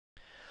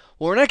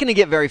Well, we're not going to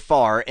get very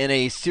far in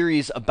a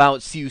series about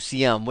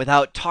CUCM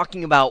without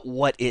talking about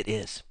what it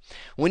is.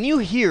 When you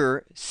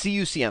hear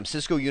CUCM,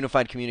 Cisco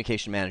Unified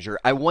Communication Manager,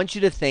 I want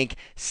you to think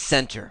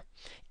center.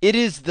 It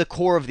is the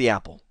core of the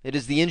apple. It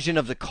is the engine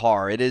of the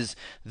car. It is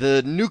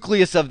the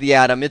nucleus of the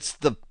atom. It's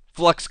the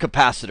flux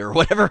capacitor,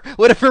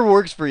 whatever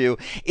works for you.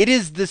 It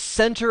is the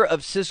center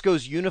of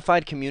Cisco's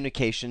unified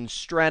communication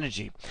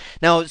strategy.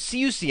 Now,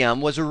 CUCM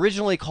was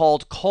originally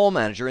called Call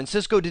Manager, and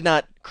Cisco did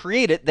not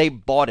create it, they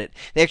bought it.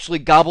 They actually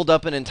gobbled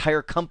up an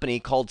entire company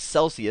called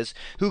Celsius,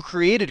 who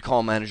created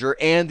Call Manager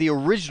and the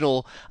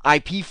original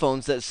IP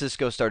phones that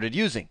Cisco started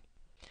using.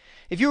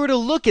 If you were to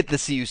look at the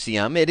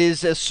CUCM, it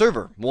is a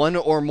server, one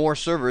or more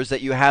servers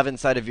that you have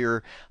inside of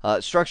your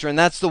structure, and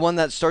that's the one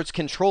that starts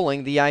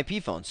controlling the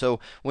IP phone. So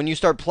when you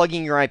start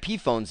plugging your IP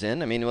phones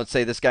in, I mean, let's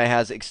say this guy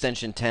has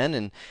extension 10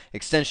 and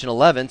extension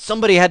 11,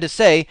 somebody had to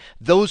say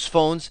those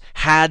phones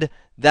had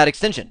that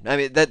extension. I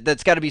mean,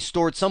 that's got to be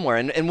stored somewhere.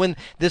 And when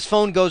this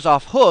phone goes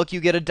off hook,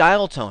 you get a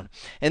dial tone.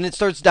 And it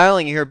starts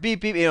dialing. You hear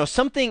beep, beep. You know,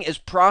 something is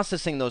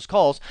processing those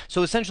calls.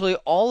 So essentially,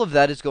 all of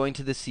that is going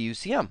to the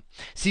CUCM.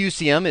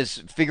 CUCM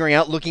is figuring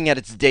out, looking at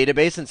its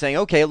database and saying,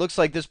 okay, it looks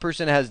like this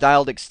person has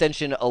dialed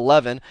extension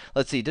 11.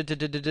 Let's see.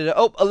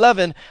 Oh,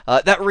 11.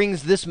 That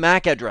rings this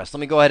MAC address. Let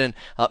me go ahead and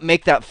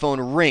make that phone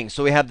ring.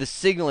 So we have the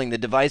signaling, the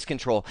device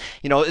control.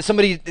 You know,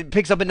 somebody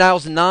picks up and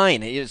dials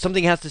 9.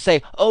 Something has to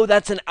say, oh,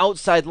 that's an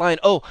outside line.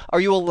 Oh, are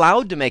you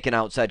allowed to make an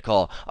outside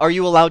call? Are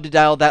you allowed to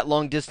dial that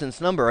long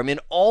distance number? I mean,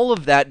 all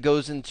of that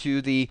goes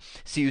into the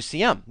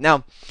CUCM.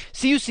 Now,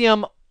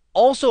 CUCM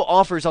also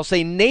offers, I'll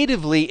say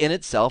natively in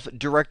itself,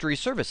 directory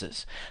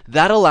services.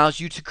 That allows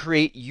you to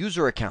create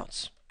user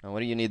accounts. Now,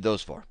 what do you need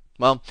those for?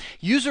 Well,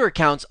 user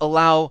accounts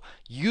allow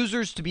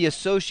users to be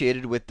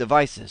associated with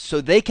devices, so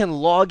they can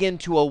log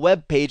into a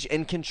web page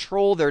and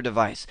control their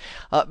device.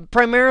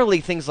 Primarily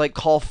things like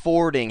call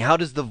forwarding. How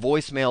does the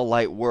voicemail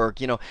light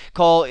work? You know,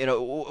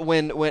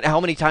 how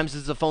many times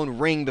does the phone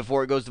ring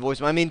before it goes to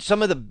voicemail? I mean,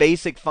 some of the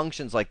basic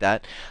functions like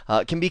that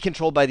can be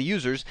controlled by the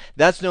users.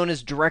 That's known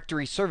as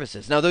directory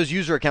services. Now, those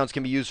user accounts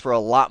can be used for a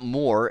lot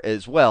more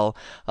as well,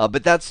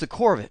 but that's the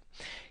core of it.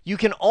 You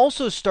can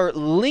also start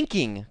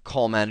linking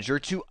Call Manager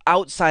to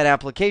outside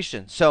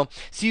applications. So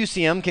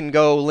CUCM can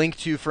go link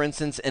to, for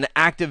instance, an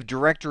Active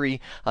Directory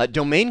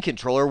domain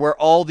controller where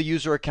all the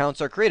user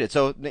accounts are created.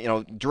 So, you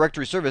know,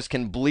 directory service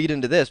can bleed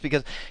into this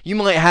because you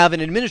might have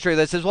an administrator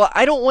that says, well,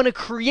 I don't want to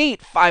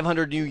create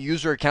 500 new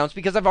user accounts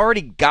because I've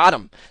already got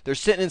them. They're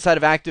sitting inside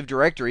of Active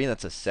Directory.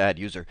 That's a sad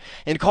user.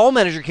 And Call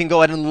Manager can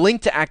go ahead and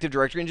link to Active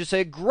Directory and just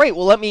say, great,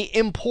 well, let me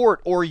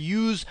import or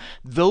use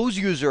those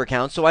user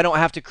accounts so I don't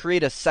have to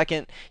create a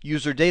second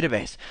user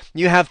database.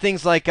 You have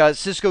things like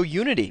Cisco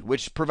Unity,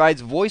 which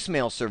provides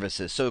voicemail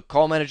services. So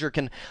Call Manager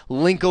can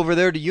link over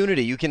there to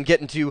Unity. You can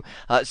get into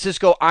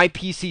Cisco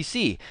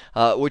IPCC,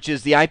 which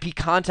is the IP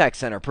Contact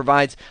Center.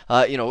 Provides,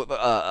 what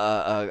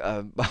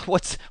am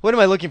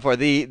I looking for?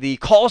 The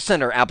call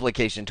center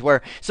application, to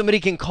where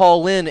somebody can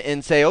call in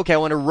and say, okay, I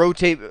want to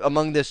rotate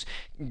among this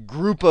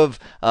group of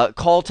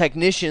call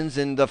technicians,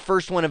 and the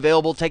first one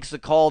available takes the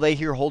call. They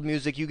hear hold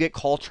music. You get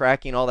call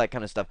tracking, all that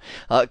kind of stuff.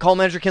 Call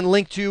Manager can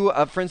link to,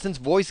 for instance,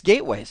 voice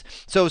gateways.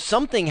 So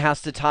something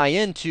has to tie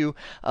into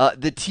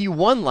the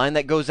T1 line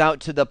that goes out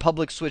to the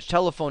public switch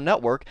telephone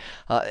network.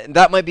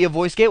 That might be a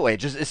voice gateway,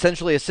 just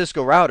essentially a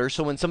Cisco router.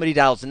 So when somebody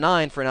dials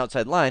 9 for an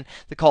outside line,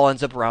 the call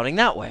ends up routing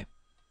that way.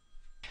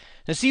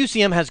 Now,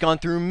 CUCM has gone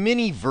through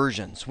many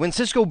versions. When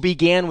Cisco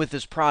began with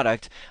this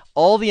product,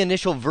 all the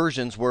initial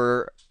versions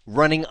were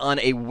running on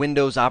a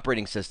Windows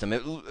operating system.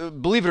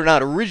 Believe it or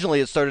not, originally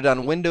it started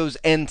on Windows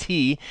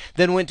NT,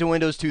 then went to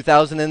Windows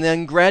 2000, and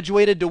then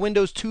graduated to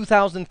Windows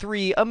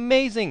 2003.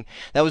 Amazing!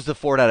 That was the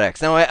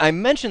 4.x. Now, I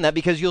mention that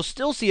because you'll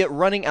still see it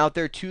running out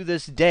there to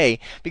this day,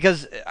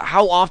 because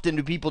how often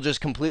do people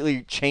just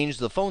completely change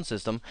the phone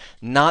system?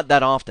 Not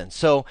that often.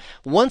 So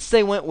once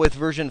they went with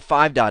version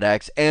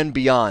 5.x and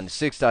beyond,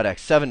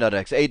 6.x,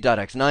 7.x,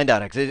 8.x,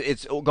 9.x,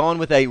 it's gone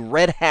with a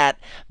Red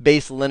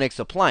Hat-based Linux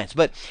appliance.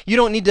 But you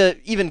don't need to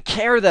even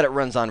care that it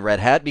runs on Red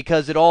Hat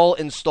because it all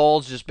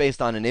installs just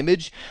based on an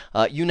image.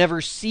 You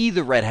never see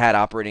the Red Hat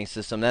operating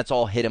system. That's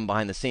all hidden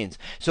behind the scenes.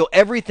 So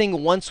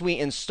everything, once we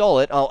install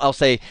it, I'll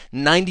say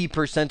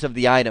 90% of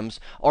the items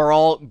are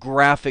all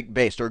graphic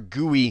based or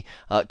GUI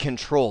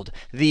controlled.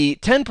 The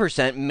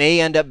 10%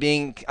 may end up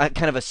being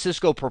kind of a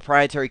Cisco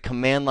proprietary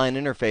command line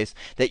interface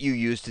that you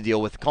use to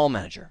deal with Call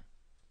Manager.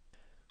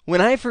 When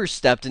I first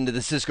stepped into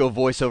the Cisco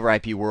voice over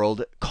IP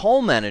world,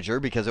 Call Manager,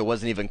 because it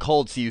wasn't even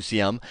called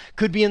CUCM,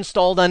 could be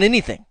installed on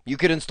anything. You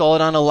could install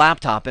it on a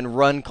laptop and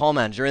run Call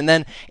Manager. And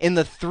then in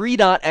the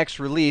 3.x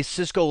release,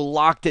 Cisco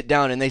locked it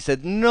down and they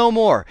said, no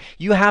more.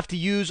 You have to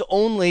use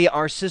only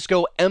our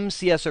Cisco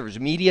MCS servers,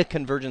 Media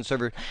Convergence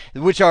Servers,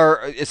 which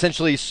are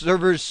essentially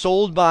servers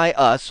sold by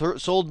us,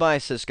 sold by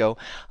Cisco,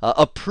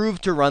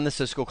 approved to run the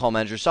Cisco Call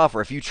Manager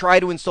software. If you try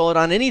to install it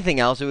on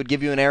anything else, it would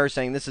give you an error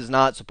saying this is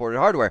not supported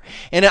hardware.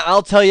 And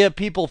I'll tell you, area.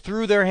 People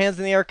threw their hands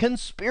in the air.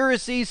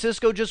 Conspiracy.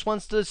 Cisco just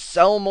wants to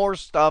sell more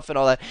stuff and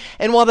all that.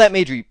 And while that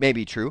may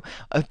be true,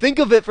 think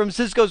of it from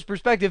Cisco's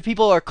perspective.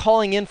 People are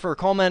calling in for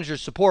call manager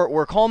support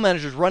where call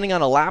manager's running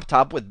on a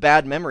laptop with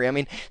bad memory. I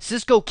mean,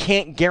 Cisco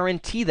can't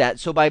guarantee that.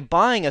 So by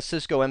buying a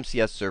Cisco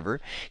MCS server,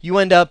 you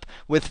end up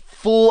with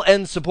full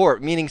end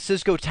support, meaning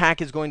Cisco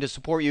TAC is going to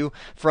support you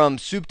from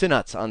soup to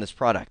nuts on this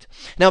product.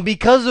 Now,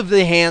 because of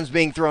the hands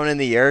being thrown in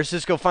the air,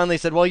 Cisco finally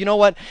said, well, you know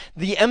what?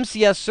 The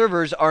MCS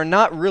servers are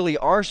not really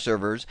our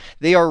servers.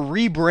 They are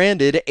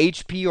rebranded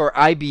HP or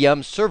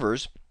IBM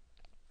servers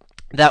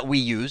that we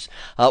use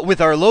with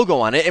our logo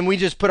on it, and we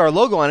just put our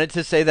logo on it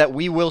to say that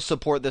we will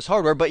support this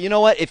hardware. But you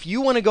know what? If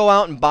you want to go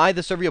out and buy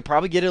the server, you'll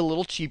probably get it a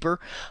little cheaper,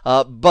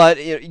 but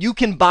you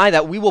can buy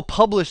that. We will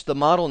publish the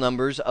model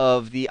numbers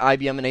of the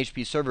IBM and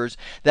HP servers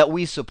that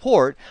we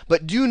support,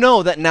 but do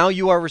know that now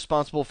you are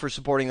responsible for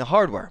supporting the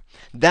hardware.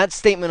 That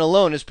statement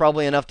alone is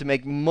probably enough to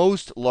make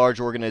most large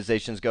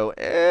organizations go,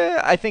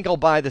 I think I'll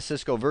buy the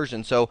Cisco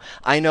version, so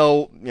I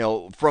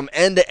know, from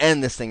end to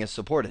end this thing is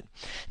supported.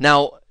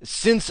 Now,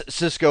 since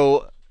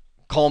Cisco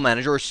Call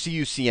Manager, or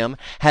CUCM,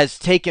 has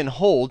taken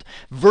hold,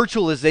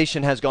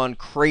 virtualization has gone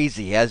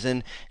crazy, as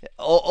in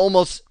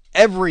almost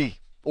every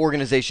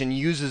organization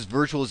uses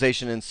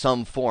virtualization in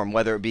some form,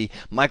 whether it be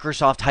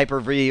Microsoft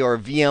Hyper-V or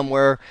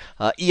VMware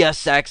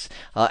ESX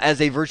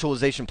as a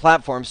virtualization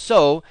platform.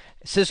 So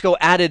Cisco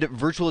added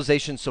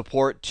virtualization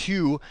support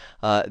to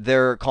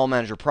their Call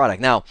Manager product.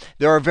 Now,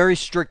 there are very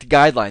strict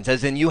guidelines,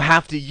 as in you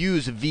have to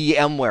use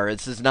VMware.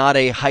 This is not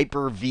a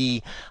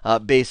Hyper-V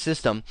based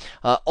system.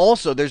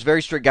 Also, there's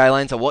very strict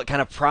guidelines on what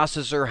kind of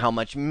processor, how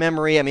much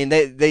memory. I mean,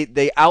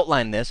 they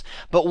outline this.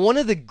 But one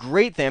of the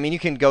great things, I mean, you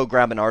can go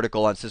grab an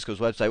article on Cisco's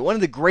website. One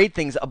of the great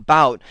things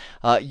about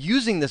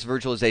using this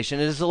virtualization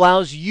is it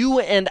allows you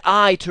and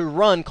I to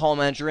run Call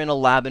Manager in a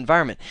lab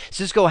environment.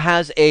 Cisco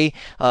has a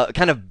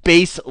kind of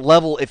base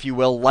level, if you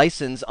will,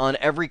 license on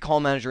every Call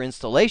Manager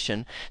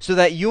installation so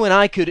that you and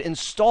I could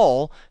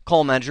install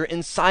Call Manager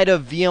inside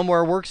of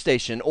VMware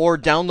Workstation or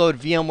download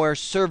VMware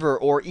Server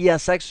or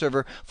ESX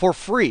Server for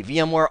free.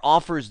 VMware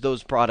offers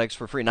those products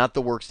for free, not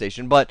the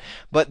workstation, but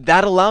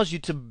that allows you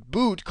to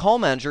boot Call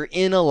Manager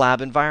in a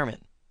lab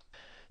environment.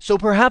 So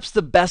perhaps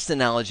the best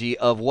analogy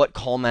of what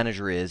Call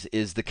Manager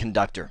is the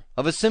conductor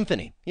of a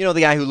symphony. You know,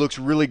 the guy who looks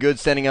really good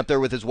standing up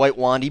there with his white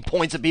wand. He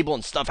points at people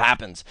and stuff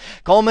happens.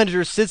 Call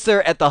Manager sits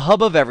there at the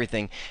hub of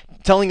everything,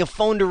 telling a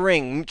phone to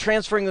ring,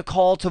 transferring a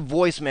call to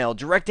voicemail,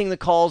 directing the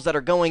calls that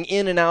are going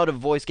in and out of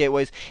voice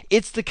gateways.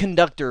 It's the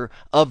conductor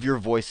of your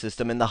voice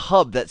system and the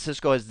hub that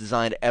Cisco has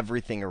designed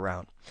everything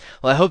around.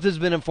 Well, I hope this has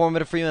been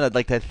informative for you, and I'd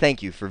like to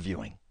thank you for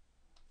viewing.